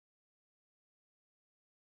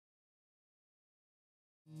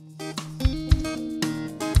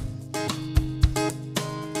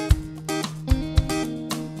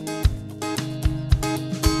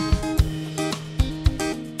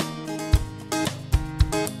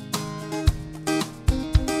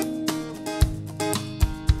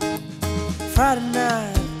Friday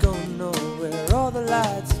night, going nowhere. All the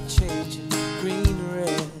lights are changing, green and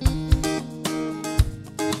red.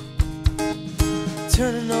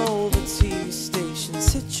 Turning over TV stations,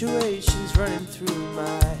 situations running through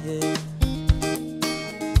my head.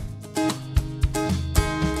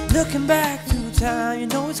 Looking back through time, you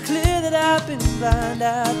know it's clear that I've been blind,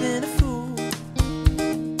 I've been a fool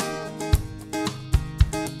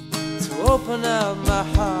to open up my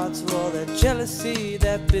heart to all that jealousy,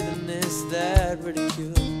 that bitterness, that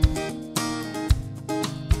ridicule.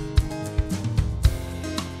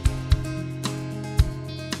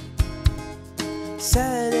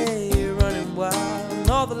 Saturday, you're running wild, and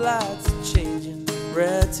all the lights are changing,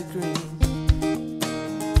 red to green.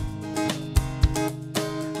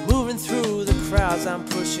 Moving through the crowds I'm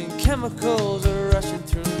pushing, chemicals are rushing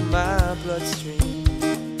through my bloodstream.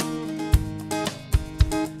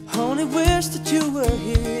 Only wish that you were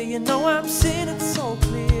here, you know I'm seeing it so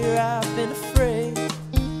clear. I've been afraid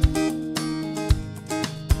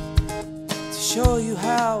to show you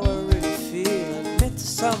how I really feel, admit to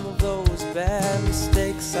some of those bad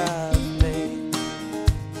mistakes I've made.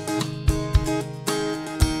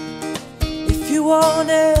 If you want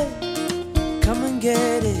it, come and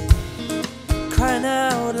get it, crying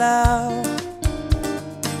out loud.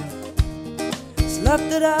 This love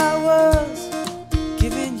that I was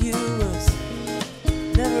giving you was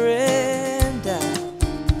never in doubt.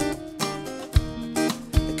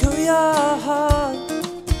 Go your heart,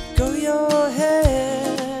 go your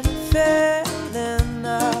head, failing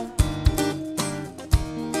out.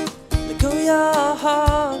 Go your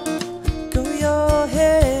heart, go your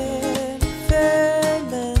head,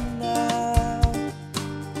 failing out.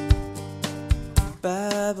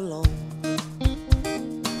 Babylon.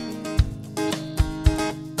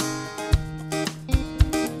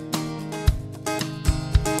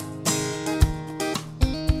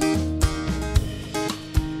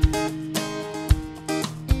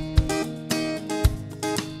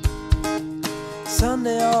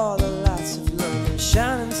 Sunday, all the lights of London,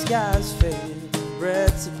 shining skies fading,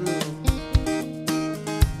 red to blue.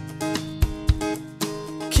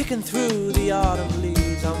 Kicking through the autumn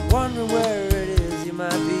leaves, I'm wondering where it is you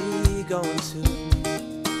might be going to.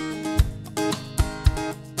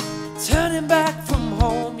 Turning back from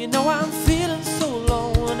home, you know I'm feeling so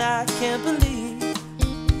low, and I can't believe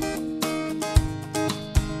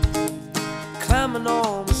climbing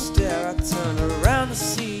on the stair, I turn around to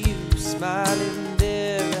see you smiling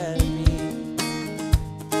there at me.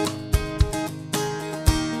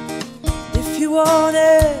 If you want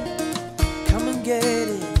it, come and get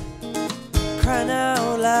it, crying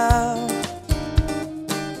out loud.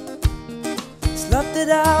 This love that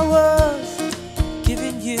I was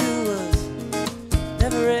giving you was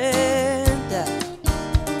never in doubt.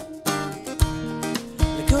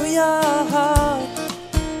 Let go your heart,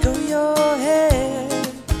 go your head,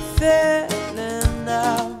 failing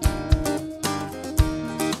out.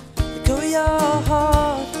 Let go your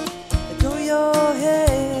heart, let go your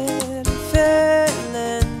head,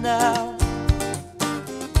 failing out.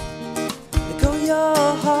 Let go your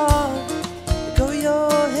heart, let go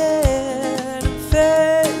your head,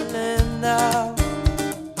 failing out.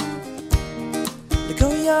 Let go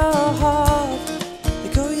your heart,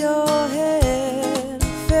 let go your head,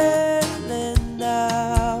 failing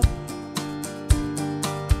out.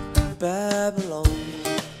 Babylon,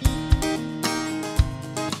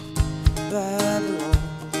 Babylon,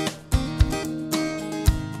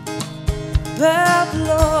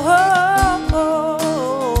 Babylon.